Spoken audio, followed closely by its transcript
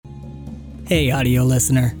Hey, audio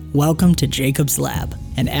listener. Welcome to Jacob's Lab,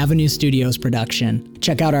 an Avenue Studios production.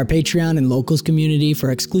 Check out our Patreon and Locals community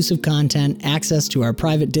for exclusive content, access to our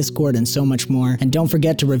private Discord, and so much more. And don't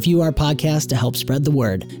forget to review our podcast to help spread the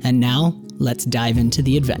word. And now, let's dive into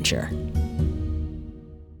the adventure.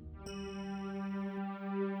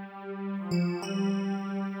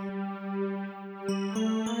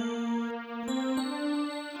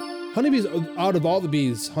 Honeybees, out of all the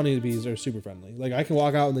bees, honeybees are super friendly. Like, I can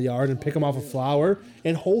walk out in the yard and pick them off a flower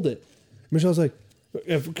and hold it. Michelle's like,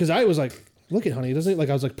 because I was like, look at honey, doesn't it? Like,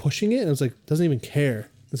 I was like pushing it, and I was like, doesn't even care.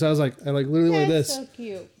 And so I was like, I like literally like this. So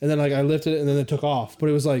cute. And then like I lifted it, and then it took off. But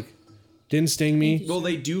it was like, didn't sting me. Well,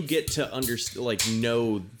 they do get to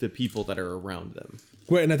know the people that are around them.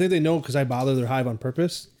 Great, and I think they know because I bother their hive on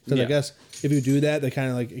purpose. Because I guess if you do that, they kind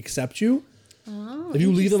of like accept you. Oh, if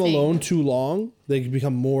you leave them alone too long, they can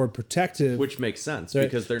become more protective. Which makes sense right?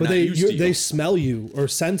 because they're but not used to you. They smell you or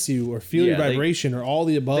sense you or feel your vibration or all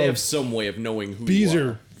the above. They have some way of knowing who Bees you are.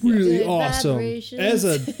 are really Good awesome.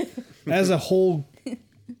 vibrations. As a whole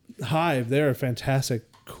hive, they're a fantastic,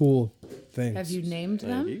 cool thing. Have you named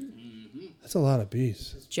them? That's a lot of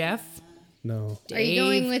bees. Jeff? No. Are you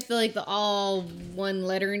going with the all one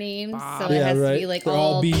letter names? Bob. So it Yeah, has to right. be like They're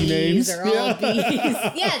all bee bees names. or all bees.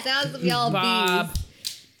 Yes, it has to be all Bob.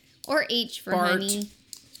 bees. Or H for Bart. honey.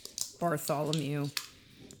 Bartholomew.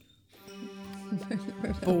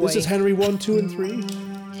 This is Henry 1, 2, and 3.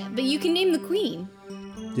 But you can name the queen.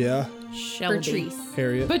 Yeah. Shelby. Patrice.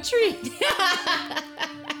 Harriet. Patrice.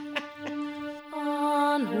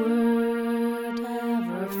 Onward,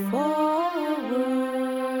 ever forward,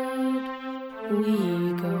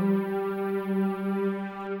 we go.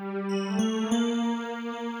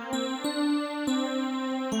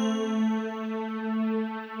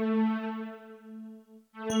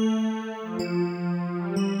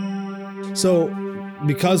 So,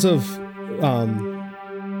 because of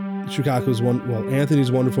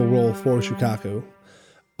Anthony's wonderful role for Shukaku,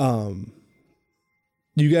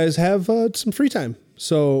 you guys have some free time.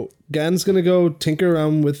 So, Gen's gonna go tinker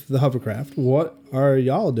around with the hovercraft. What are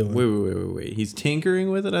y'all doing? Wait. He's tinkering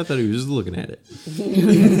with it? I thought he was just looking at it.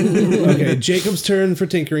 Okay, Jacob's turn for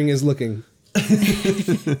tinkering is looking.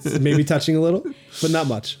 Maybe touching a little, but not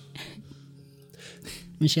much.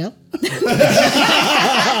 Michelle? Want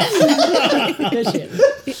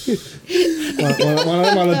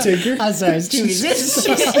to tinker? I'm sorry, it's too easy. She's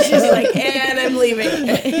like, and I'm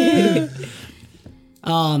leaving.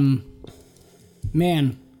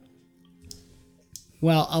 Man.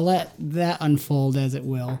 Well, I'll let that unfold as it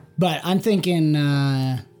will. But I'm thinking,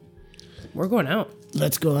 We're going out.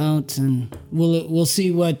 let's go out and we'll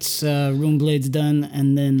see what Runeblade's done,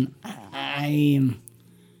 and then I'm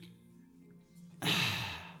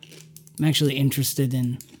actually interested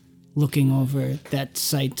in looking over that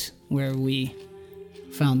site where we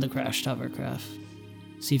found the crashed hovercraft.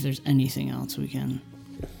 See if there's anything else we can.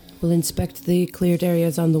 We'll inspect the cleared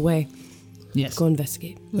areas on the way. Yes. Go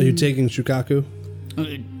investigate. Are you taking Shukaku?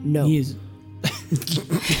 No. He is.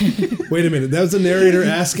 Wait a minute. That was the narrator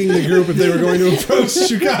asking the group if they were going to approach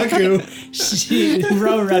Shukaku.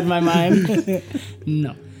 Ro read my mind.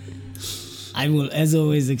 No. I will, as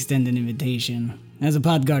always, extend an invitation. As a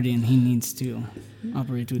pod guardian, he needs to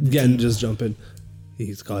operate with the Again, team. just jump in.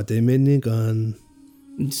 He's got a minigun.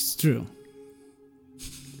 It's true.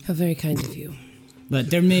 How very kind of you.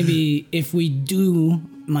 But there may be, if we do,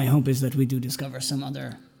 my hope is that we do discover some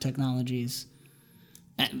other technologies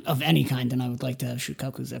of any kind, and I would like to have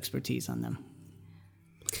Shukaku's expertise on them.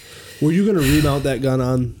 Were you going to remount that gun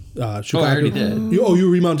on Shukaku? Oh, I already did. You were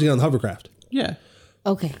remounting it on the hovercraft. Yeah.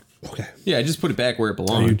 Okay. Okay. Yeah, I just put it back where it Are you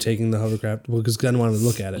belonged. taking the hovercraft? Well, because Gun wanted to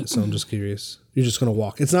look at it, so I'm just curious. You're just going to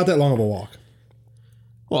walk. It's not that long of a walk.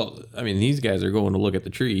 Well, I mean, these guys are going to look at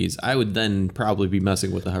the trees. I would then probably be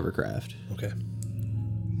messing with the hovercraft. Okay.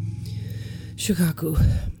 Shukaku,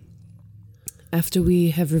 after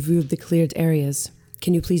we have reviewed the cleared areas,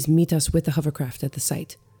 can you please meet us with the hovercraft at the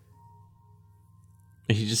site?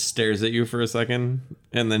 He just stares at you for a second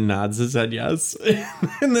and then nods his head yes.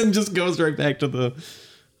 And then just goes right back to the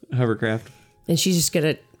hovercraft. And she's just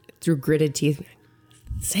gonna, through gritted teeth,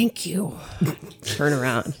 thank you. Turn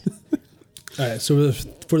around. All right. So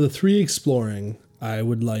for the 3 exploring, I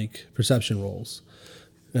would like perception rolls.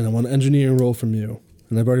 And I want an engineering roll from you.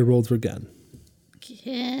 And I've already rolled for Gun.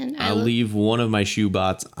 Can I I'll leave one of my shoe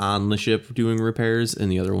bots on the ship doing repairs,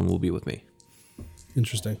 and the other one will be with me.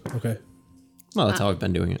 Interesting. Okay. Well, that's how I've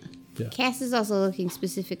been doing it. Cass is also looking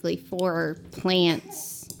specifically for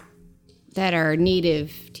plants that are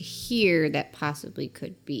native to here that possibly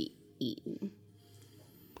could be eaten.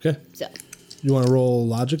 Okay. So, You want to roll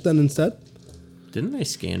logic then instead? Didn't I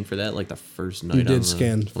scan for that like the first night? You on did the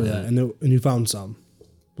scan for that, planet? and you found some.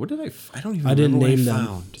 What did I don't even I didn't remember name what I them.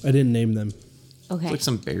 found. I didn't name them. Okay. Like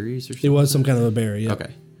some berries or It something. was some kind of a berry. Yeah.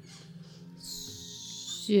 Okay.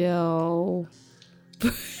 So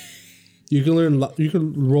You can learn. You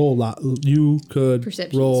can roll. You could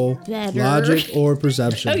Perception's roll better. logic or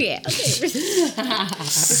perception. okay. Perception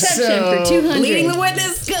for 200. Leading the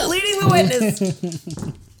witness. Leading the witness.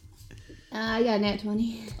 I got a nat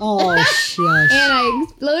 20. Oh, shush. And I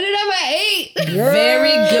exploded on my 8.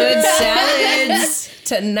 Very good salads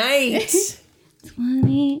tonight.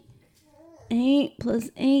 28 plus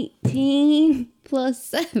 18 plus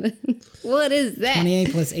 7. What is that?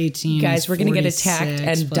 28 plus 18. Guys, is we're gonna get 46, attacked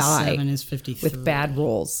and plus die 7 is 53. With bad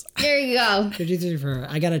rolls. There you go. 53 for.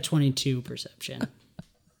 I got a 22 perception.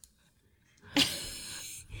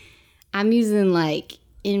 I'm using like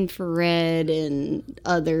infrared and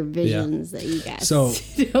other visions that you guys So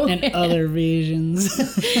And other visions.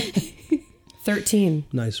 13.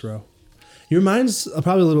 nice, Ro. Your mind's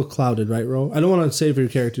probably a little clouded, right, Ro? I don't want to say for your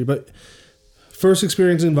character, but first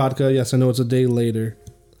experiencing vodka. Yes, I know it's a day later,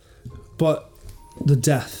 but the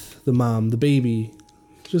death, the mom, the baby,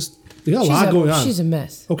 just you got a lot going on. She's a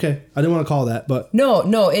mess. Okay, I didn't want to call that, but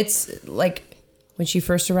No, it's like when she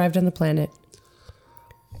first arrived on the planet,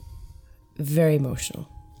 very emotional.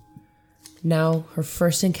 Now, her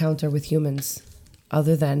first encounter with humans,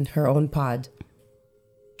 other than her own pod,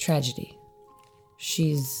 tragedy.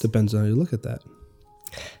 depends on how you look at that.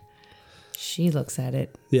 She looks at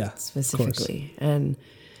it Yeah, of course. specifically. And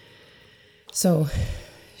so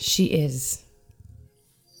she is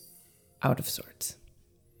out of sorts.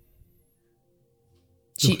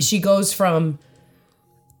 She goes from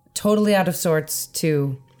totally out of sorts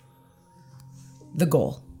to the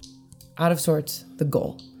goal. Out of sorts, the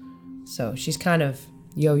goal. So she's kind of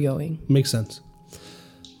yo-yoing. Makes sense.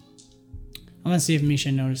 I want to see if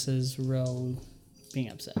Misha notices Ro being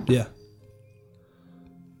upset. Yeah.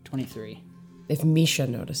 23. If Misha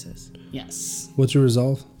notices. Yes. What's your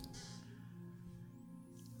resolve?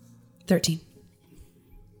 13.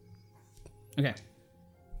 Okay.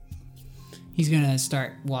 He's going to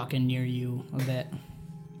start walking near you a bit.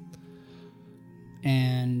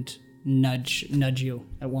 And nudge you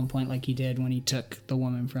at one point like he did when he took the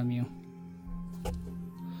woman from you.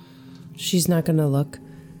 She's not going to look.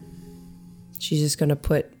 She's just going to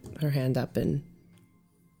put her hand up and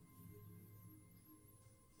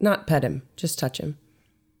not pet him, just touch him.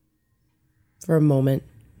 For a moment,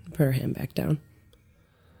 put her hand back down,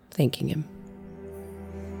 thanking him.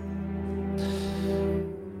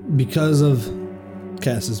 Because of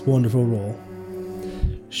Cass's wonderful role,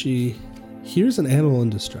 she hears an animal in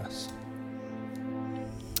distress.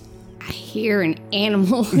 I hear an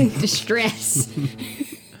animal in distress.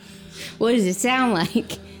 What does it sound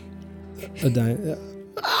like?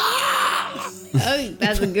 Oh,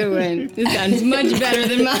 that's a good one. This sounds much better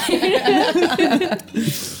than mine.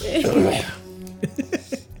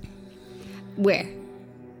 Where?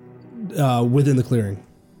 Within the clearing.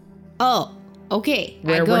 Oh, okay.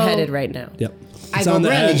 Where we're headed right now. Yep. I It's go on the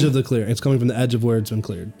running. edge of the clearing. It's coming from the edge of where it's been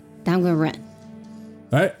cleared. I'm gonna run.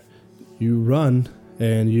 All right. You run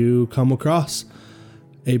and you come across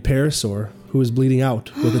a parasaur who is bleeding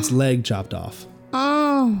out with its leg chopped off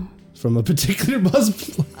Oh. from a particular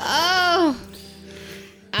buzz. Oh.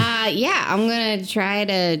 Yeah, I'm gonna try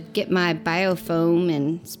to get my biofoam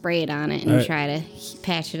and spray it on it and Alright. try to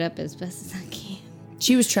patch it up as best as I can.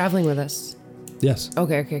 She was traveling with us. Yes.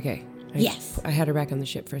 Okay. Yes. I had her back on the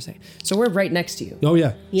ship for a second. So we're right next to you. Oh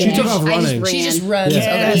yeah. She Yeah. took off I just running. ran. She just runs.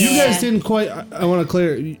 Yeah. Okay. You guys didn't quite. I want to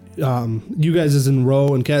clear. You guys, as in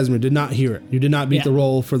Ro and Casimir, did not hear it. You did not beat Yeah. the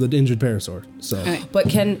roll for the injured parasaur. So But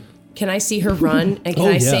can I see her run? And can Oh,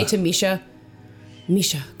 I say yeah. to Misha,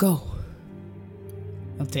 go.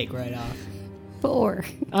 I'll take right off. 4.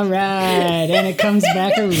 All right. And it comes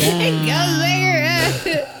back around. Go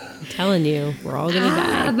there. Telling you, we're all gonna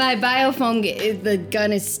die. My biofoam, the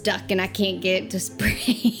gun is stuck and I can't get it to spray.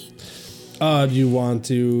 do you want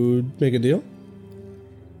to make a deal?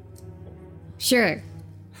 Sure.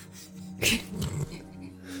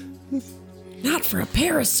 Not for a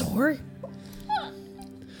parasaur.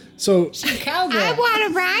 So I want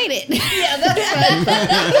to ride it.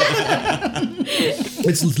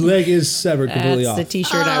 its leg is severed completely That's the off.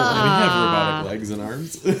 T-shirt I want. We have robotic legs and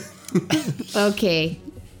arms. Okay.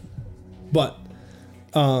 But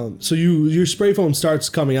so your spray foam starts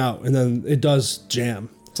coming out, and then it does jam.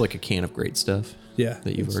 It's like a can of great stuff Yeah.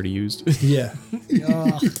 that you've already used. Yeah.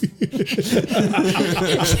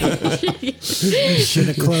 Should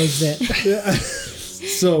have closed it.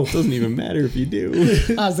 So Doesn't even matter if you do.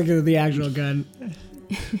 I was looking at the actual gun.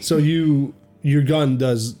 so you your gun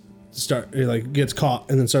does start gets caught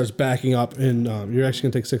and then starts backing up, and you're actually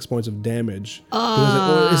gonna take 6 points of damage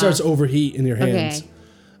because it starts to overheat in your hands.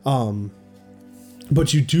 Okay.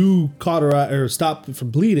 But you do cauterize or stop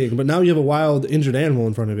from bleeding. But now you have a wild injured animal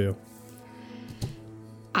in front of you.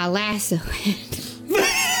 I lasso it.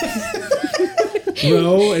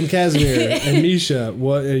 Ro and Casimir and Misha,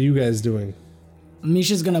 what are you guys doing?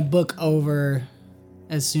 Misha's gonna book over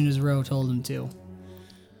as soon as Ro told him to.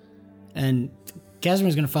 And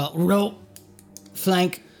Casimir's gonna follow. Ro,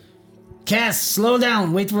 flank. Cass, slow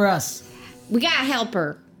down. Wait for us. We gotta help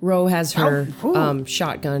her. Ro has her Oh.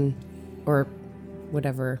 shotgun or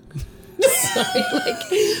whatever. Sorry, like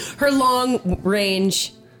her long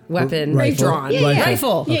range weapon Rifle. drawn. Yeah, yeah.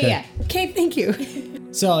 Rifle. Yeah, Okay. yeah. Okay, thank you.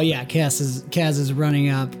 So yeah, Kaz is running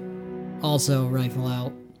up, also rifle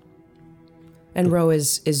out. And Ro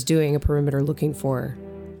is doing a perimeter looking for.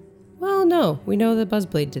 Well, no, we know that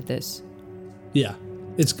Buzzblade did this. Yeah,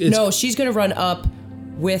 it's No, she's gonna run up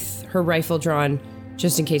with her rifle drawn,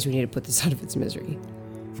 just in case we need to put this out of its misery.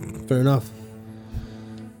 fair enough.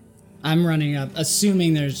 I'm running up,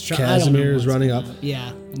 assuming there's. I don't know Casimir is what's running going up. on. Yeah,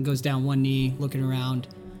 and goes down one knee, looking around.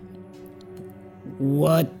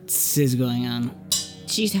 What is going on?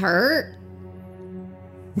 She's hurt.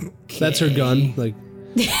 That's her gun. Like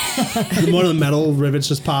one of the metal rivets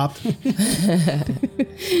just popped.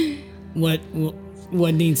 What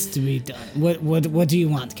needs to be done? What do you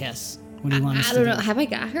want, Cass? What do you want us I to don't do? know. Have I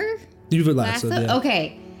got her? You've lasso. Lasso? Yeah.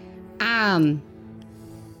 Okay.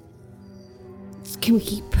 Can we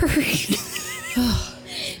keep her?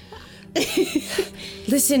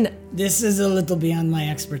 Listen, This is a little beyond my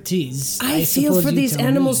expertise. I feel suppose for you these tell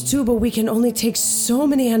animals me. too, but we can only take so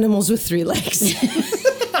many animals with 3 legs.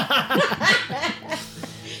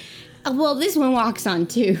 Well, this one walks on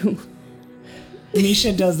 2.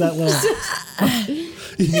 Misha does that little.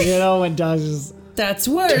 when dogs just. That's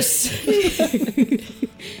worse.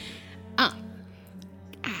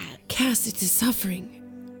 Cass, it is suffering.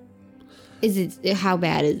 Is it? How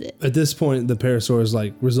bad is it? At this point, the parasaur's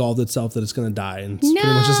resolved itself that it's gonna die, and it's pretty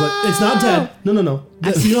much just it's not dead. No.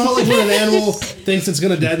 You know how when an animal thinks it's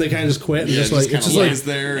gonna dead, they kind of just quit and Yeah, just just it's kinda lays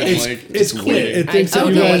there and it's quit. It thinks that don't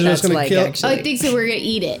you know guys what are just that's gonna like, kill. actually. Oh, it thinks that we're gonna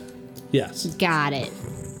eat it. Yes. Got it.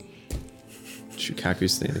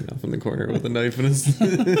 Shukaku's standing off in the corner with a knife in his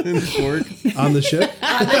fork. On the ship.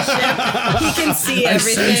 He can see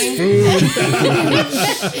everything.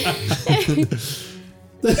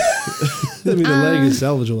 I mean, the leg is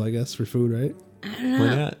salvageable, I guess, for food, right?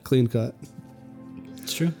 Why not? Clean cut.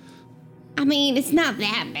 It's true. I mean, it's not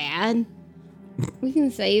that bad. We can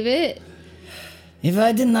save it. If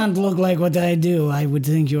I did not look like what I do, I would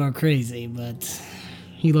think you are crazy, but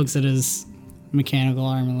he looks at his mechanical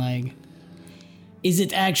arm and leg. Is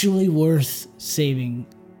it actually worth saving?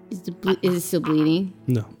 Is it still bleeding?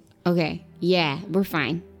 No. Okay. Yeah, we're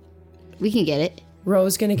fine. We can get it.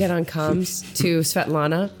 Ro's gonna get on comms to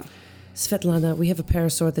Svetlana. Svetlana, we have a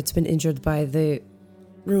parasaur that's been injured by the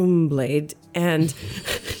room blade, and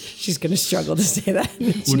she's gonna struggle to say that.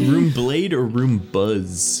 Would room blade or room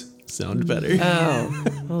buzz sound better? Oh,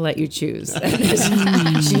 I'll let you choose. She's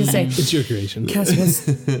gonna say, It's your creation. Cass wants,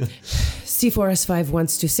 C4S5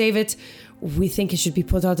 wants to save it. We think it should be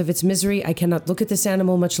put out of its misery. I cannot look at this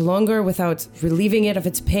animal much longer without relieving it of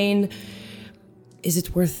its pain. Is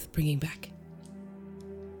it worth bringing back?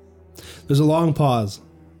 There's a long pause,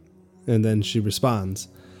 and then she responds,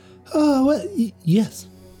 "Oh, well, yes.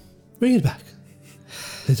 Bring it back.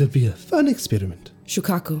 It'll be a fun experiment."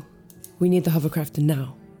 Shukaku, we need the hovercraft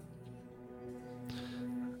now.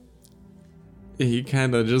 He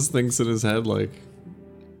kind of just thinks in his head,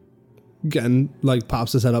 Gen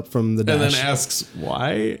pops his head up from the dash. and then asks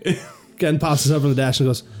why. Gen pops his head from the dash and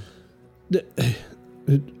goes,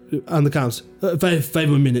 on the comms, 5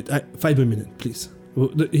 more minutes. 5 more minutes, please.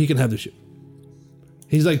 He can have the ship.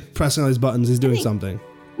 He's pressing all these buttons. He's doing something.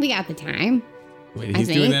 We got the time. Wait, I he's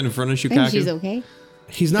doing think. that in front of I think she's Shukaku? okay.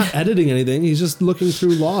 He's not editing anything. He's just looking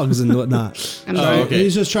through logs and whatnot. I'm Oh, sorry. okay.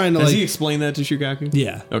 He's just trying to Has he explained that to Shukaku?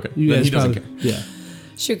 yeah. Okay, You then guys he doesn't probably- Yeah.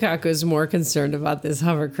 Shukaku's more concerned about this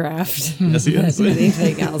hovercraft Yes, he is. than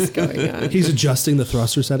anything else going on. He's adjusting the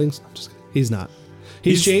thruster settings. I'm just kidding. He's not.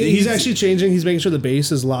 He's He's- actually changing. He's making sure the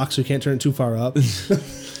base is locked so you can't turn it too far up.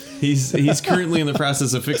 He's currently in the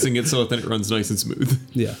process of fixing it so that it runs nice and smooth.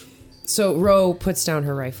 Yeah. So Ro puts down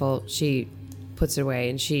her rifle. She puts it away,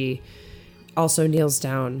 and she also kneels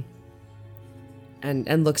down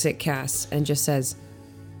and looks at Cass and just says,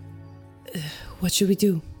 "What should we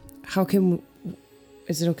do? How can?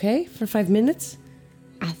 Is it okay for 5 minutes?"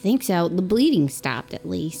 I think so. The bleeding stopped at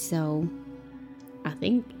least, so I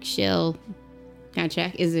think she'll Can I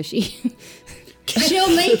check? Is it she?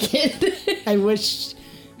 She'll make it. I wish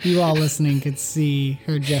you all listening could see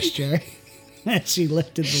her gesture as she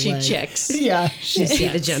lifted the She leg. checks. Yeah, She see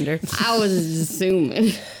the gender. I was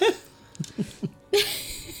assuming.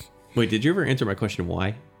 Wait, did you ever answer my question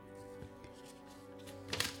why?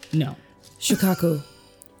 No. Shukaku.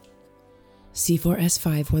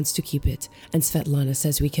 C4S5 wants to keep it, and Svetlana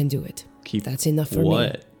says we can do it. Keep That's enough for me.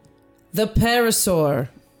 what? The Parasaur.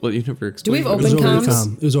 Well, you never Do we explained have what It was open over comms? the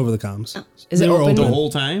comm. It was over the comms. Is They it were open? the whole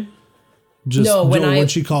time. Just No, when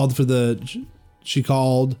she called for she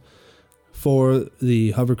called for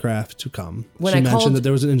the hovercraft to come. When she I mentioned called- that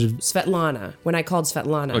there was an injured. Svetlana. When I called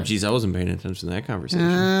Svetlana. Oh, geez, I wasn't paying attention to that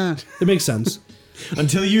conversation. It makes sense.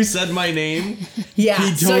 Until you said my name, yeah.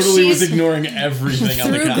 he so totally was she's ignoring everything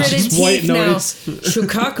on the through couch. gritted White teeth now. noise.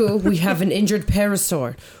 Shukaku, we have an injured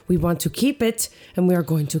Parasaur. We want to keep it, and we are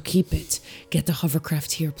going to keep it. Get the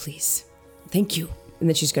hovercraft here, please. Thank you. And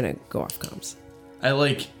then she's going to go off comms. I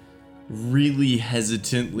like really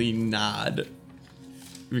hesitantly nod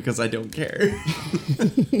because I don't care.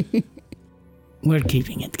 We're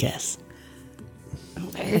keeping it, Cass.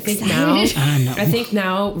 I think now, know. I think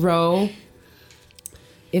now, Ro,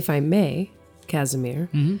 if I may, Casimir,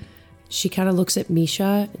 she kind of looks at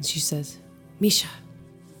Misha and she says, Misha.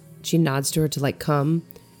 She nods to her to like come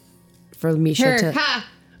for Misha Her. to. Ha!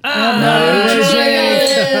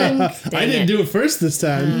 I didn't do it first this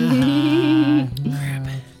time.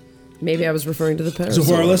 Maybe I was referring to the Parasaur. So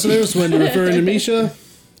for our listeners, when referring to Misha,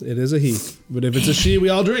 it is a he. But if it's a she, we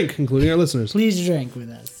all drink, including our listeners. Please drink with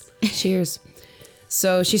us. Cheers.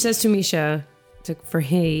 So she says to Misha for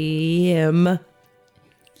him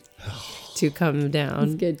to come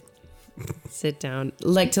down, Good. sit down,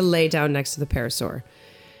 like to lay down next to the Parasaur.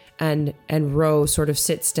 And Ro sort of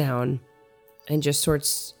sits down and just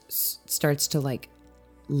starts to like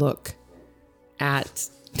look at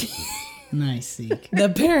Nice, Zeke. the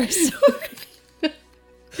Parasaur.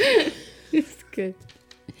 It's good.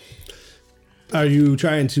 Are you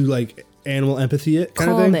trying to like animal empathy it kind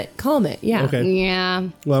of thing? Calm it, yeah. Okay. Yeah.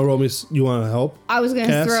 Well, roll me. You want to help? I was going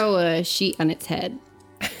to Cass? throw a sheet on its head.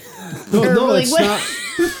 No, Or no, like it's what- not.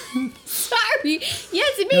 Sorry.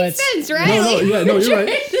 Yes, it No, makes it's- sense, right? No, no, Like, yeah, no, you're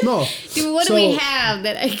right. No. Dude, what So- do we have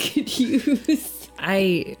that I could use?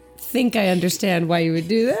 I think I understand why you would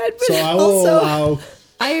do that, but So I will also allow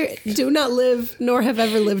I do not live nor have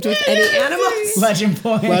ever lived with any animals. Legend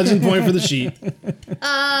point. legend point for the sheet.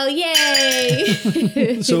 Oh,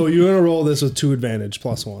 yay. So you're gonna roll this with 2 advantage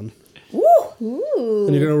plus 1, Ooh.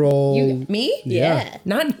 and you're gonna roll. Me? Yeah.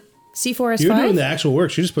 Not C4S5? You're doing the actual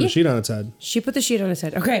work. She just put a sheet on its head. She put the sheet on his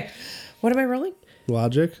head. Okay. What am I rolling?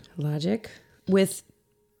 Logic. Logic. With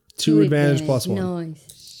 2 advantage plus 1.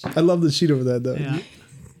 Nice. I love the sheet over that though. Yeah.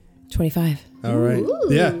 25. All right.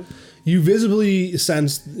 Yeah. You visibly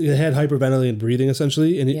sense it had hyperventilating breathing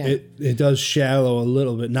essentially, and Yeah. it does shallow a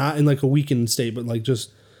little bit, not in like a weakened state, but like just.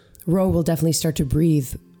 Ro will definitely start to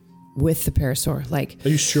breathe with the Parasaur. Like, Are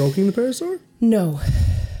you stroking the parasaur? no,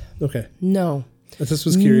 Okay. no. I just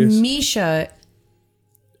was curious. Misha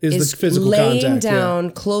Is is the physical laying contact down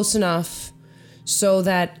close enough so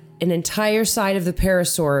that an entire side of the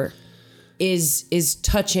Parasaur is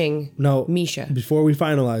touching No, Misha. Before we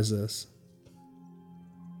finalize this,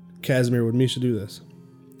 Casimir, would Misha do this?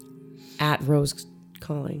 At Rose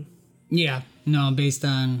calling. Yeah. No, based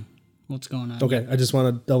on what's going on. Okay, I just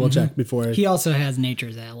want to double check before I. He also has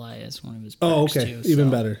Nature's Ally as one of his perks Oh, okay, too, even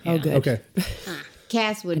so- better. Oh, good. Okay,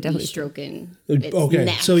 Cass would be stroking. its okay.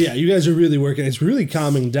 neck. So yeah, you guys are really working. It's really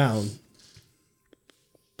calming down.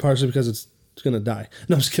 Partially because it's gonna die.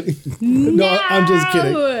 No, I'm just kidding. No, I'm just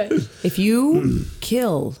kidding. If you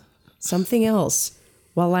kill something else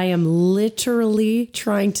while I am literally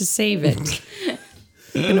trying to save it,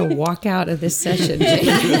 I'm going to walk out of this session.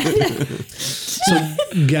 So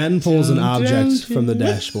Gen pulls an object from the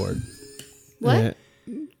dashboard. What?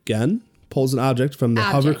 Gen pulls an object from the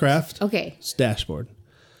Object. hovercraft Okay. dashboard,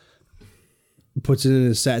 puts it in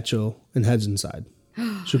his satchel, and heads inside.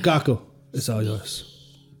 Shukaku, it's all yours.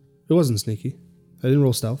 It wasn't sneaky. I didn't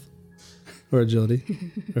roll stealth or agility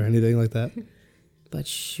or anything like that. But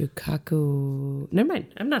Shukaku... Never mind.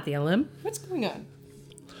 I'm not the LM. What's going on?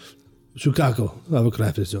 Shukaku,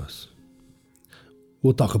 hovercraft is yours.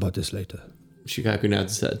 We'll talk about this later. Shikaku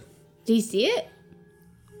nods his head. Do you see it?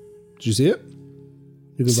 Did you see it?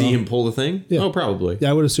 You can See follow- him pull the thing? Yeah. Oh, probably.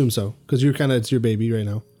 Yeah, I would assume so. Because you're kind of, it's your baby right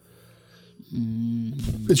now.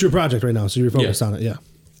 It's your project right now, so you're focused Yeah. on it, yeah.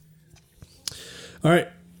 All right.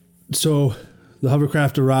 So the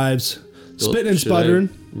hovercraft arrives, spitting and Should I sputtering.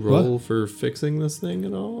 roll What? for fixing this thing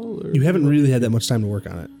at all? Or? You haven't really had that much time to work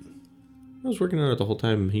on it. I was working on it the whole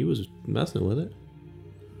time he was messing with it.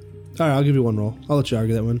 All right, I'll give you one roll. I'll let you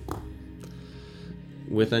argue that one.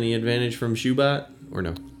 With any advantage from Shoebot or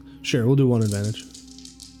no? Sure, we'll do one advantage.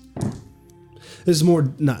 This is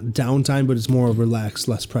more not downtime, but it's more relaxed,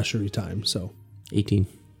 less pressury time. So 18.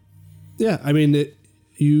 yeah, I mean,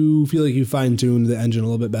 you feel like you fine-tuned the engine a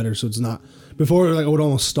little bit better, so it's not. Before, like, it would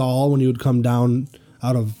almost stall when you would come down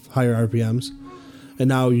out of higher RPMs, and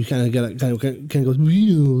now you kind of get it, kind of goes,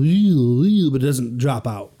 but it doesn't drop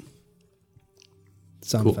out.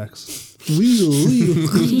 Sound effects. I'm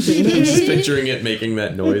just picturing it making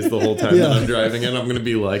that noise the whole time that I'm driving it. I'm going to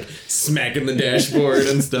be like smacking the dashboard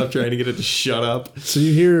and stuff, trying to get it to shut up. So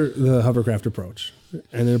you hear the hovercraft approach,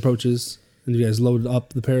 and it approaches, and you guys load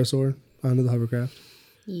up the parasaur onto the hovercraft.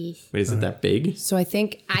 Yes. Wait, is it that big? So I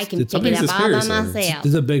think I can It's- pick How it big is up this all by parasaur? myself.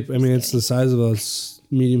 It's a big. I mean, it's the size of a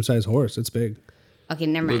medium-sized horse. It's big. Okay,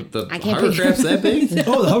 never mind. The I can't pick it up. hovercraft's that big?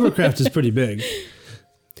 Oh, the hovercraft is pretty big.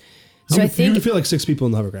 So I you think can feel like 6 people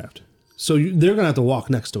in the hovercraft. So they're gonna have to walk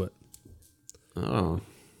next to it. Oh.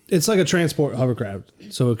 It's like a transport hovercraft,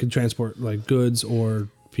 so it could transport like goods or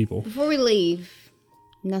people. Before we leave,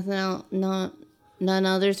 nothing else, none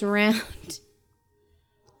others around.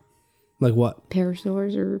 Like what?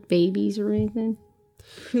 Parasaurs or babies or anything.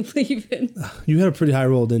 Leaving. You had a pretty high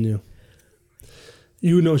roll, didn't you?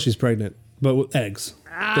 You know she's pregnant, but with eggs.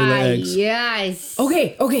 They lay eggs. Yes.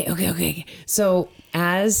 Okay. So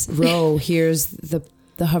as Ro hears the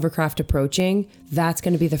hovercraft approaching, that's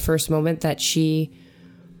going to be the first moment that she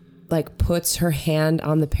like puts her hand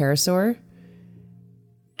on the parasaur,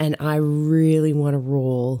 and I really want to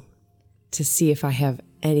roll to see if I have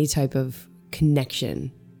any type of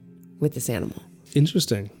connection with this animal.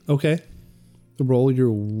 Interesting. Okay. Roll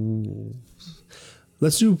your.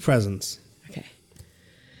 Let's do presence. Okay.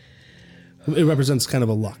 It represents kind of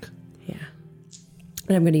a luck. Yeah.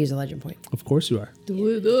 And I'm going to use a legend point. Of course you are.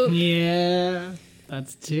 Yeah,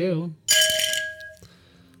 that's 2.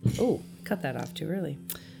 Oh, cut that off too early.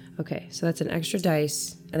 Okay, so that's an extra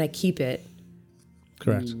dice, and I keep it,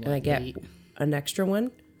 Correct. and I get an extra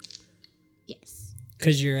one. Yes.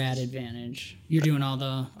 Because you're at advantage. You're doing all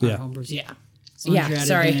the Yeah. homebrews. Yeah. As long as you're Yeah, at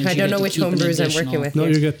sorry, advantage, I you don't get know to which keep an homebrews I'm additional- working with No,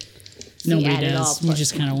 here. you're good. Nobody add it all does. You plus-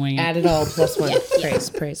 just kind of wing it. Add it all plus one.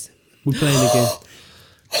 Praise. We're playing the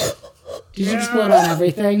game. Did you explode on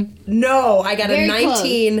everything? No, I got Very a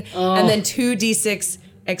 19 and then 2d6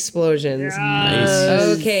 explosions.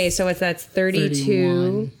 Nice. Okay, so that's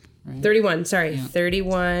 32. 31, sorry.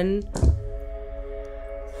 31.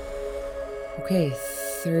 Okay,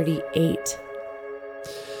 38.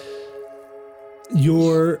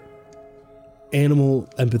 Your animal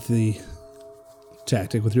empathy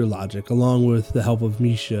tactic with your logic, along with the help of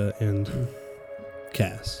Misha and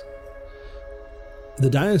Cass. The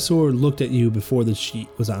dinosaur looked at you before the sheet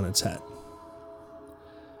was on its head.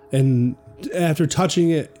 And after touching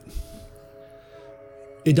it,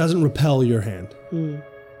 it doesn't repel your hand.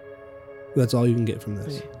 That's all you can get from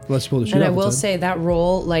this. Unless you pull the sheet And I off its will head. say that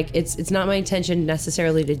roll, like it's not my intention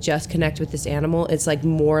necessarily to just connect with this animal. It's like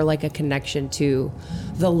more like a connection to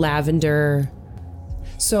the lavender.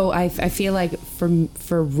 So I feel like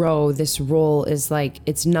for Ro, this role is like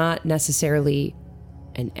it's not necessarily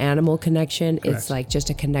an animal connection. Correct. It's like just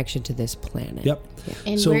a connection to this planet. Yep.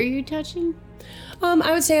 And So- where are you touching?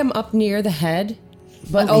 I would say I'm up near the head,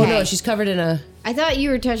 but oh Okay. no, she's covered in a. I thought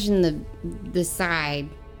you were touching the side.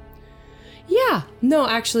 Yeah, no,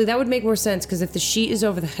 actually, that would make more sense because if the sheet is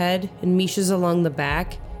over the head and Misha's along the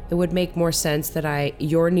back, it would make more sense that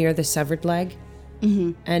you're near the severed leg,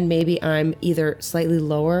 and maybe I'm either slightly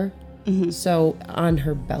lower, so on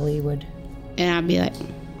her belly would. And I'd be like,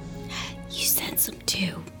 you sense them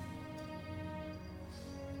too.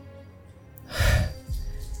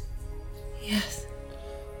 Yes.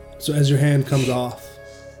 So as your hand comes off,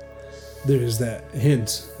 there's that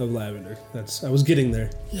hint of lavender. I was getting there.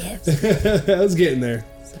 Yes. I was getting there.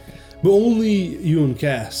 But only you and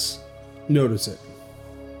Cass notice it.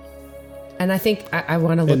 And I think I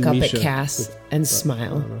want to look And up Misha at Cass with- and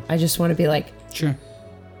smile. I just want to be like, Sure.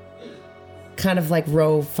 kind of like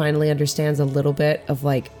Ro finally understands a little bit of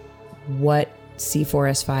like what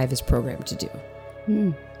C4S5 is programmed to do.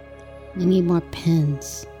 We need more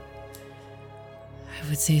pens. I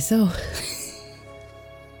would say so.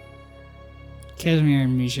 Casimir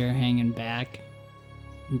and Misha are hanging back.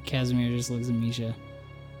 And Casimir just looks at Misha.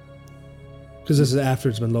 Because this is after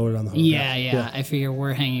it's been lowered on the hovercraft. Yeah. I figure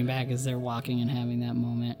we're hanging back as they're walking and having that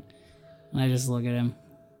moment. And I just look at him.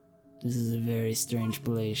 This is a very strange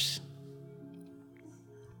place.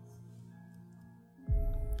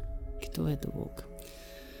 Get away the walk.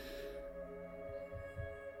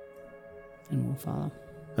 And we'll follow.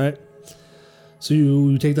 All right. So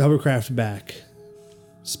you take the hovercraft back,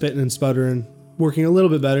 spitting and sputtering, working a little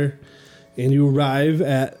bit better, and you arrive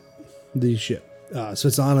at the ship.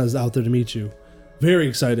 Svetlana is out there to meet you. Very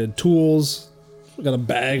excited. Tools, got a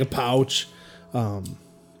bag, a pouch. I'll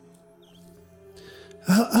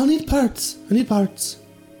need parts. I need parts.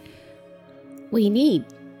 We need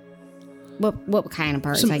what kind of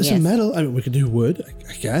parts? I guess. Some metal. I mean, we could do wood.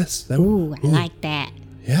 I guess. Ooh, I like that.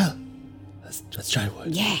 Yeah. Let's try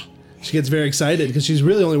wood. Yeah. She gets very excited because she's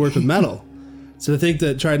really only worked with metal. So to think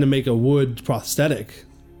that trying to make a wood prosthetic.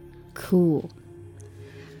 Cool.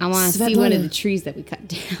 I want to see one of the trees that we cut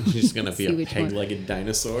down. She's gonna be See a which one. peg-legged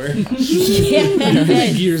dinosaur.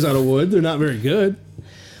 Gears out of wood. They're not very good.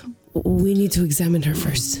 We need to examine her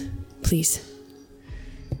first, please.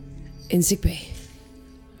 In sickbay.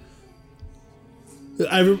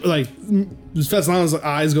 Svetlana's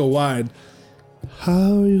eyes go wide.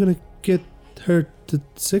 How are you going to get her to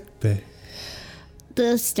sick bay?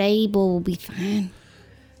 The stable will be fine.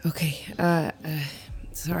 Okay.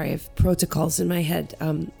 Sorry, I have protocols in my head.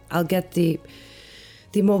 I'll get the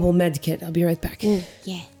mobile med kit. I'll be right back. Ooh,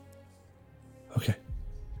 yeah. Okay.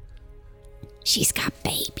 She's got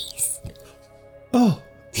babies. Oh,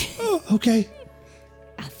 okay.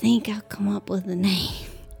 I think I'll come up with a name.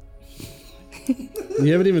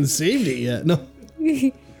 You haven't even saved it yet. No.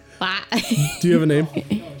 Why? Do you have a name?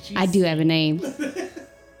 I do have a name. Her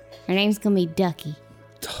name's gonna be Ducky.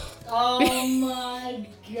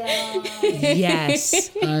 Yes.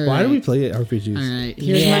 Why do we play RPGs? All right,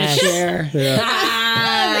 here's my share.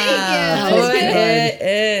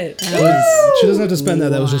 She doesn't have to spend that.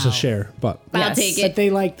 That was just a share. But I'll take But it. they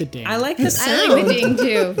like the ding. I like the I sound. like the ding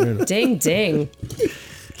too. Ding, ding.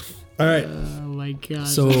 all right. Oh my god.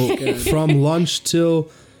 So from lunch till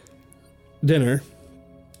dinner,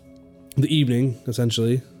 the evening,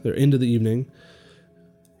 essentially, they're into the evening.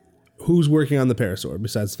 Who's working on the parasaur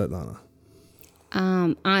besides Svetlana?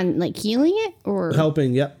 On like healing it or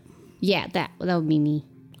Helping, yep. yeah, that would be me.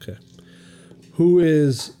 Okay. Who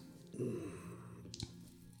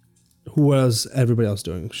was everybody else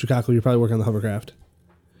doing? Shukaku, you're probably working on the hovercraft.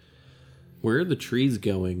 Where are the trees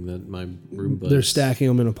going that my Roomba? They're stacking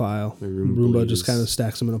them in a pile. My Roomba Roomba just is- kind of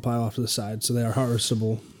stacks them in a pile off to the side, so they are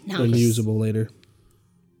harvestable Nice. and usable later.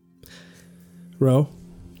 Ro?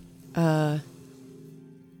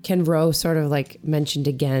 Can Ro sort of like mentioned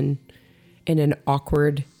again in an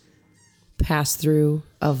awkward pass through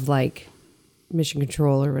of like mission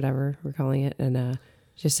control or whatever we're calling it, and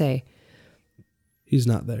just say He's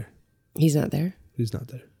not there. he's not there. He's not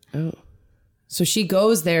there. Oh, so she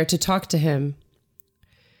goes there to talk to him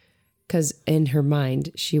because in her mind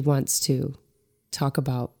she wants to talk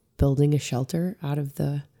about building a shelter out of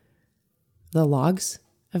the logs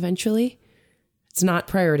eventually. It's not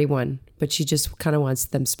priority one, but she just kind of wants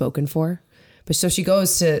them spoken for. But so she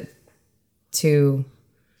goes to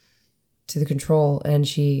the control and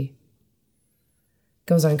she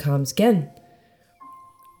goes on comms. Gen,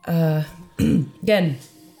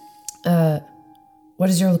 what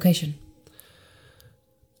is your location?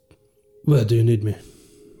 Where do you need me?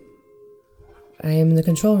 I am in the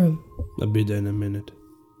control room. I'll be there in a minute.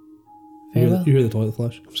 Very well. You hear the toilet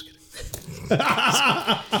flush? I'm just kidding.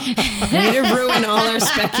 Way to ruin all our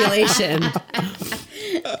speculation.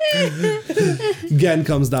 Gen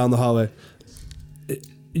comes down the hallway.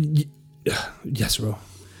 Yes, Ro.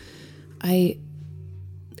 I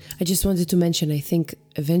just wanted to mention, I think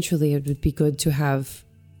eventually it would be good to have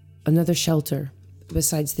another shelter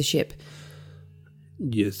besides the ship.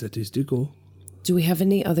 Yes, that is the goal. Do we have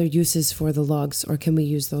any other uses for the logs, or can we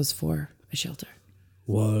use those for a shelter?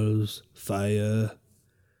 Walls, fire,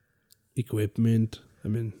 equipment,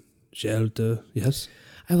 shelter, yes?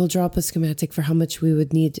 I will draw up a schematic for how much we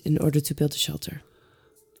would need in order to build a shelter.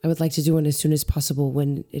 I would like to do one as soon as possible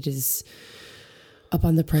when it is up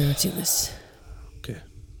on the priority list. Okay,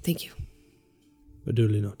 Thank you.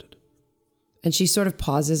 duly noted. And she sort of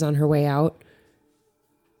pauses on her way out.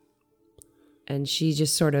 And she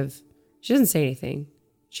just sort of, she doesn't say anything.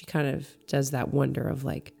 She kind of does that wonder of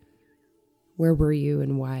like, where were you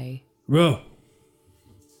and why? Ro,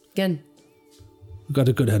 Again, you got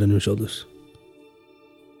a good head on your shoulders.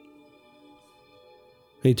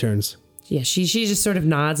 He turns. yeah, she just sort of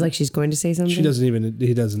nods like she's going to say something. He doesn't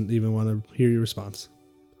even want to hear your response.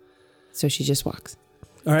 So she just walks.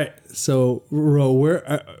 All right, so Ro,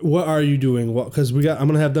 what are you doing? Because I'm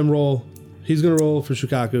gonna have them roll. He's gonna roll for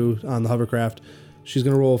Shukaku on the hovercraft. She's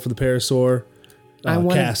gonna roll for the parasaur.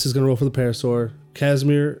 Cass is gonna roll for the parasaur.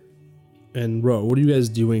 Casimir and Ro, what are you guys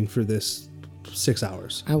doing for this 6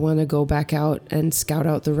 hours? I want to go back out and scout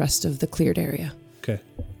out the rest of the cleared area. Okay.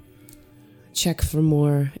 Check for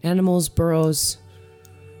more animals, burrows.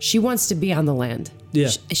 She wants to be on the land. Yeah.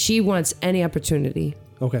 She wants any opportunity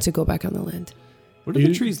Okay. to go back on the land. What do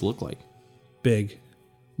the trees look like? Big.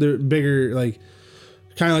 They're bigger, like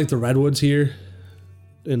kind of like the redwoods here,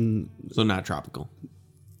 and So not tropical.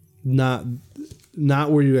 not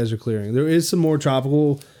where you guys are clearing. There is some more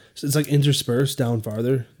tropical. It's like interspersed down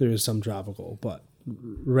farther. There is some tropical, but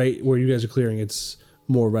right where you guys are clearing, it's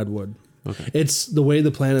more redwood. Okay. It's the way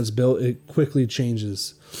the planet's built. It quickly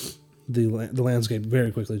changes. The landscape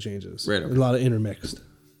very quickly changes. Right, okay. A lot of intermixed.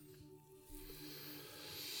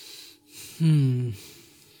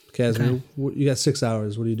 Casimir, you got 6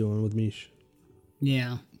 hours. What are you doing with Mish?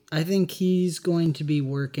 Yeah. I think he's going to be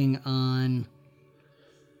working on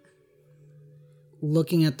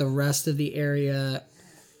looking at the rest of the area,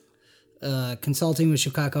 consulting with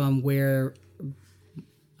Shukaku on where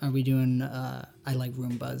are we doing. I like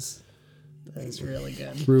Roombuzz. That's really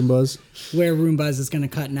good. Room buzz. Where Roombuzz is going to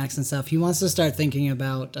cut next and stuff. He wants to start thinking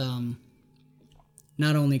about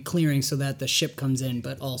not only clearing so that the ship comes in,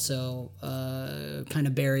 but also kind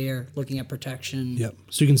of barrier, looking at protection. Yep.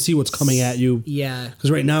 So you can see what's coming at you. Yeah.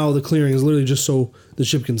 Because right now the clearing is literally just so the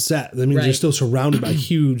ship can set. That means you're Right. still surrounded by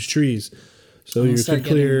huge trees. So you start could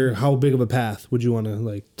clear how big of a path? Would you want to,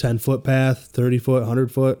 like 10-foot path, 30-foot,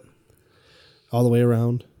 100-foot, all the way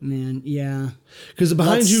around? Man, yeah. Because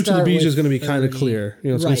behind Let's you to the start beach with is going to be kind of 30. clear. You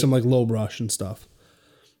know, it's going to Right. be some like low brush and stuff.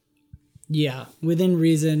 Yeah. Within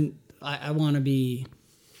reason, I want to be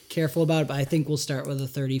careful about it, but I think we'll start with a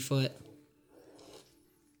 30-foot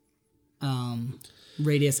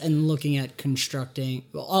radius and looking at constructing.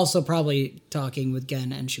 Well, also probably talking with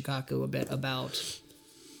Gen and Shukaku a bit about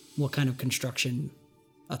what kind of construction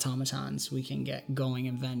automatons we can get going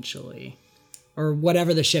eventually. Or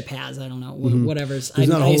whatever the ship has. I don't know. Whatever's. There's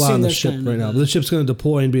not a whole lot assume on the there's ship kind right of now. But the ship's going to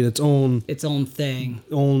deploy and be its own own thing.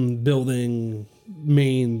 building,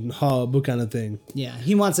 main hub kind of thing. Yeah.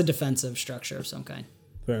 He wants a defensive structure of some kind.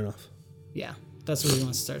 Fair enough. Yeah. That's what he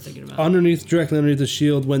wants to start thinking about. Directly underneath the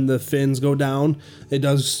shield, when the fins go down, it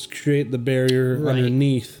does create the barrier Right.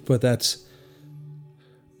 underneath. But that's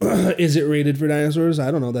is it rated for dinosaurs?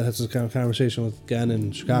 I don't know. That has a kind of conversation with Gen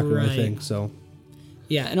and Shukaku, I Right. think. So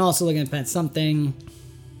Yeah, and also looking at something.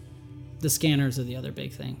 The scanners are the other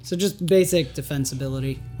big thing. So just basic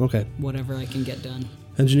defensibility, okay, whatever I can get done.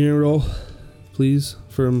 engineering roll, please,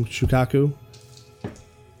 from Shukaku.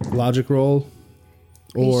 Logic roll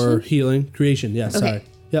or healing creation. Yeah, sorry.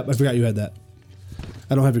 Yep, I forgot you had that.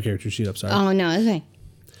 I don't have your character sheet up. Sorry. Oh no, okay.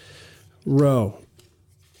 Row.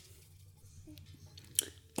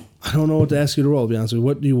 I don't know what to ask you to roll, to be honest with you.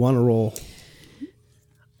 What do you want to roll?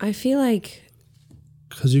 I feel like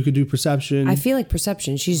Perception.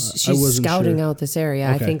 perception. She's wasn't scouting sure. out this area.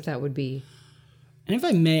 I Okay. think that would be. And if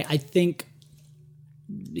I may, I think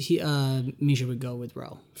Misha would go with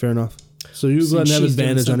Ro. Fair enough. So you go ahead and have She's doing advantage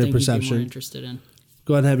on your something he'd be more perception. interested in.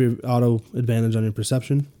 Go ahead and have your auto advantage on your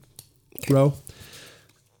perception. Row.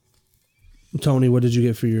 Tony, what did you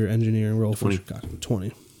get for your engineering roll for 20. Chicago?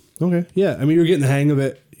 20. Okay. Yeah. I mean, you're getting the hang of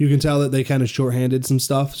it. You can tell that they kind of shorthanded some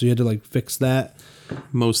stuff, so you had to like fix that.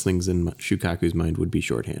 Most things in Shukaku's mind would be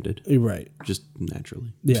shorthanded, You're right. just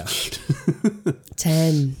naturally. Yeah.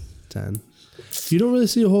 10. 10. You don't really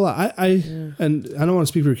see a whole lot. And I don't want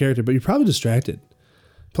to speak for your character, but you're probably distracted.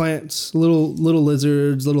 Plants, little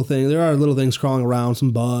lizards, little things. There are little things crawling around,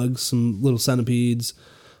 some bugs, some little centipedes.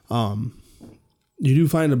 You do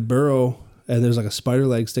find a burrow, and there's like a spider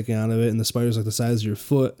leg sticking out of it, and the spider's like the size of your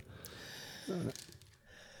foot.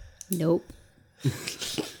 Nope.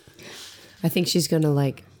 I think she's going to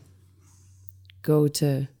like go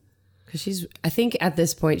to. Because I think at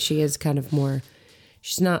this point she is kind of more.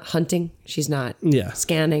 She's not hunting. She's not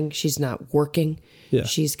scanning. She's not working. Yeah.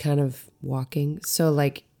 She's kind of walking. So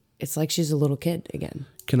like, it's like she's a little kid again.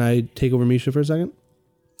 Can I take over Misha for a second?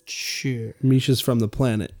 Sure. Misha's from the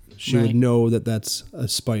planet. She would Right. know that that's a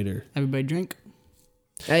spider. Everybody drink.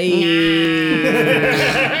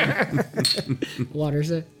 Water,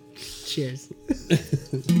 sir. Cheers.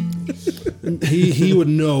 He would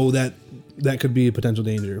know that could be a potential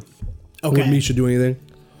danger. Okay. Would Misha do anything?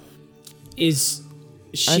 Is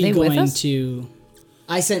Are she they with going us? to?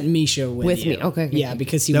 I sent Misha with With you. me. Okay, okay, Yeah, okay.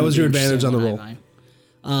 because he That would was be your advantage interested on the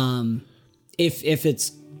in what if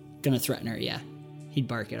it's gonna threaten her, yeah, he'd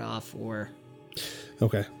bark it off or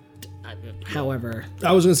Okay. however.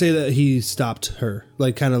 I was gonna say that he stopped her,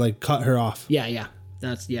 like kind of like cut her off. Yeah.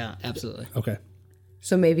 That's absolutely. Okay.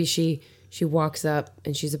 So maybe she walks up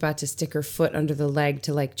and she's about to stick her foot under the leg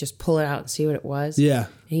to like just pull it out and see what it was. Yeah.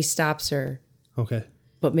 And he stops her, Okay.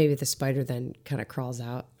 but maybe the spider then kind of crawls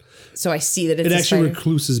out. So I see that it's It a actually spider.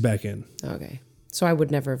 recluses back in. Okay. So I would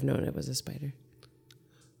never have known it was a spider.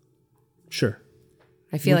 Sure.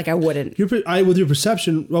 I feel like I wouldn't. With your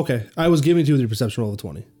perception, okay. I was giving it to you with your perception roll of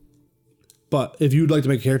 20. But if you'd like to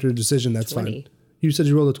make a character decision, that's 20. fine. You said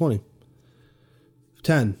you rolled a 20.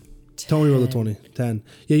 10. Tony rolled a 20. 10.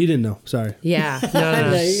 Yeah, you didn't know. Sorry. Yeah.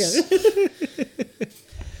 No.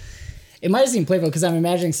 It might seem playful because I'm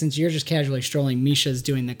imagining since you're just casually strolling, Misha's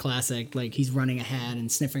doing the classic, like he's running ahead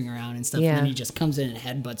and sniffing around and stuff, Yeah. and then he just comes in and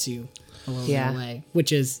headbutts you a little Yeah. bit away,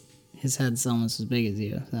 which is his head's almost as big as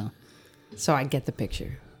you. So I get the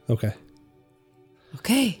picture. Okay.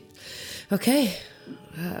 Okay.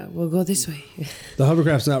 We'll go this way. The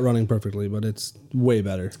hovercraft's not running perfectly, but it's way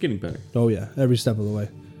better. It's getting better. Oh, yeah. Every step of the way.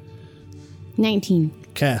 19.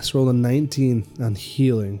 Cass rolled a 19 on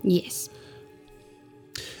healing. Yes.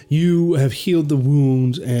 You have healed the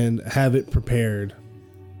wounds and have it prepared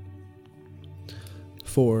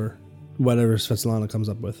for whatever Svetlana comes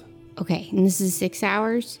up with. Okay, and this is 6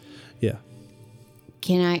 hours. Yeah.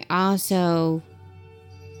 Can I also,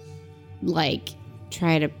 like,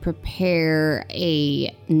 try to prepare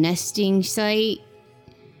a nesting site?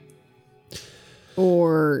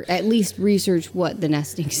 Or at least research what the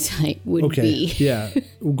nesting site would Okay. be. Yeah.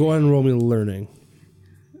 Go ahead and roll me learning.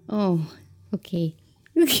 Oh, okay.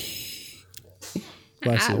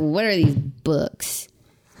 Bless you. What are these books?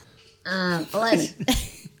 11.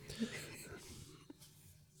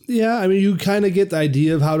 Yeah, I mean, you kind of get the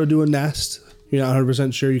idea of how to do a nest. You're not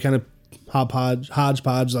 100% sure. You kind of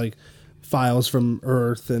hodgepodge like files from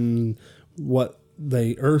Earth and what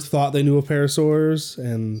Earth thought they knew of parasaurs,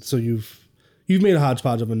 and so you've made a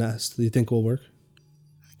hodgepodge of a nest that you think will work.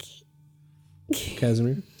 Okay.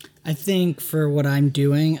 Casimir? I think for what I'm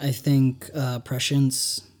doing, I think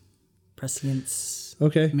prescience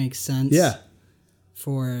Okay. makes sense. Yeah.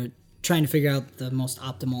 For trying to figure out the most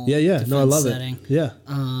optimal Yeah. No, I defense love setting. it. Yeah.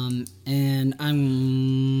 And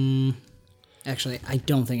I'm actually, I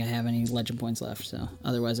don't think I have any legend points left, so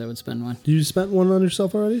otherwise I would spend one. You spent one on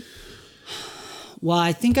yourself already? Well,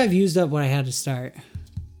 I think I've used up what I had to start.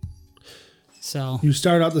 So, You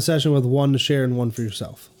start out the session with one to share and one for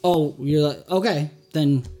yourself. oh, you're like, okay,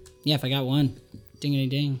 then yeah, if I got one, dingity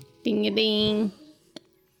ding. Ding-a-ding.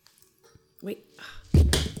 Wait.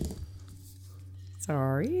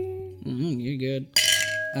 Sorry. You're good.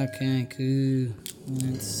 Okay, cool.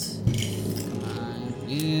 Come on.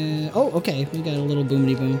 Yeah. Oh, okay. We got a little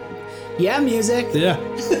boomity boom. Yeah, music. Yeah.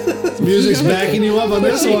 Music's backing you up on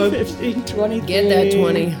this one. 15, 20. Get that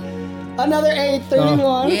 20. Another 8,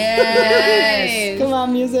 31. Yes. Come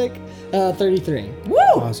on, music. 33.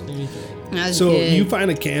 Awesome. That's So good. you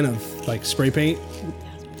find a can of like spray paint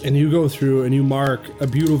and you go through and you mark a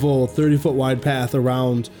beautiful 30-foot wide path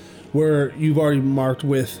around where you've already marked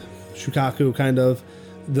with Shukaku kind of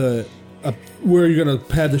where you're going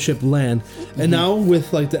to have the ship land. And now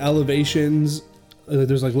with like the elevations,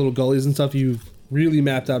 there's like little gullies and stuff, you've really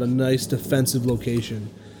mapped out a nice defensive location.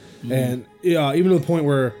 And yeah, even to the point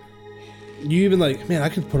where you even like, man, I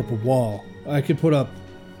could put up a wall. I could put up,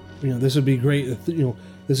 this would be great.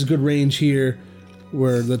 This is good range here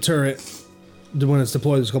where the turret, when it's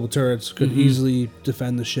deployed, there's a couple turrets, could easily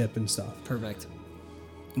defend the ship and stuff. Perfect.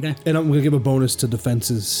 Okay. And I'm going to give a bonus to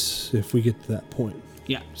defenses if we get to that point.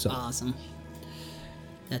 Yeah. So- Awesome.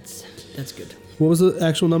 That's good. What was the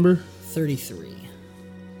actual number? 33.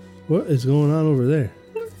 What is going on over there?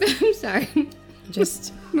 I'm sorry.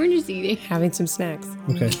 Just We're just eating. having some snacks.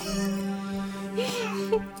 Okay.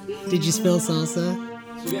 Did you spill salsa?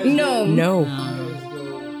 No. No.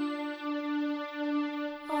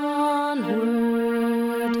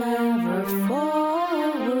 Onward, ever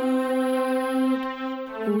forward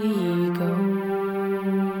we go.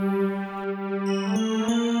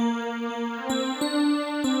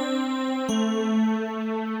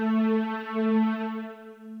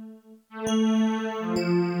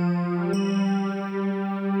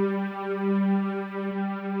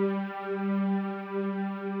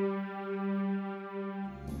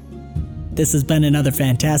 This has been another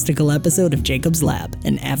fantastical episode of Jacob's Lab,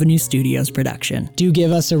 an Avenue Studios production. Do give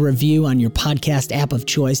us a review on your podcast app of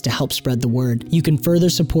choice to help spread the word. You can further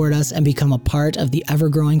support us and become a part of the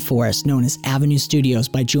ever-growing force known as Avenue Studios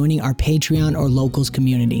by joining our Patreon or Locals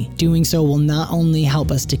community. Doing so will not only help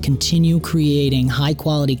us to continue creating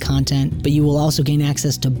high-quality content, but you will also gain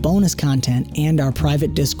access to bonus content and our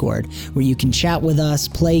private Discord, where you can chat with us,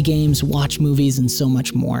 play games, watch movies, and so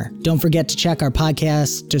much more. Don't forget to check our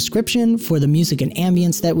podcast description for the music and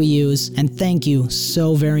ambience that we use, and thank you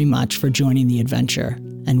so very much for joining the adventure,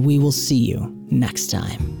 and we will see you next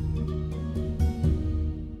time.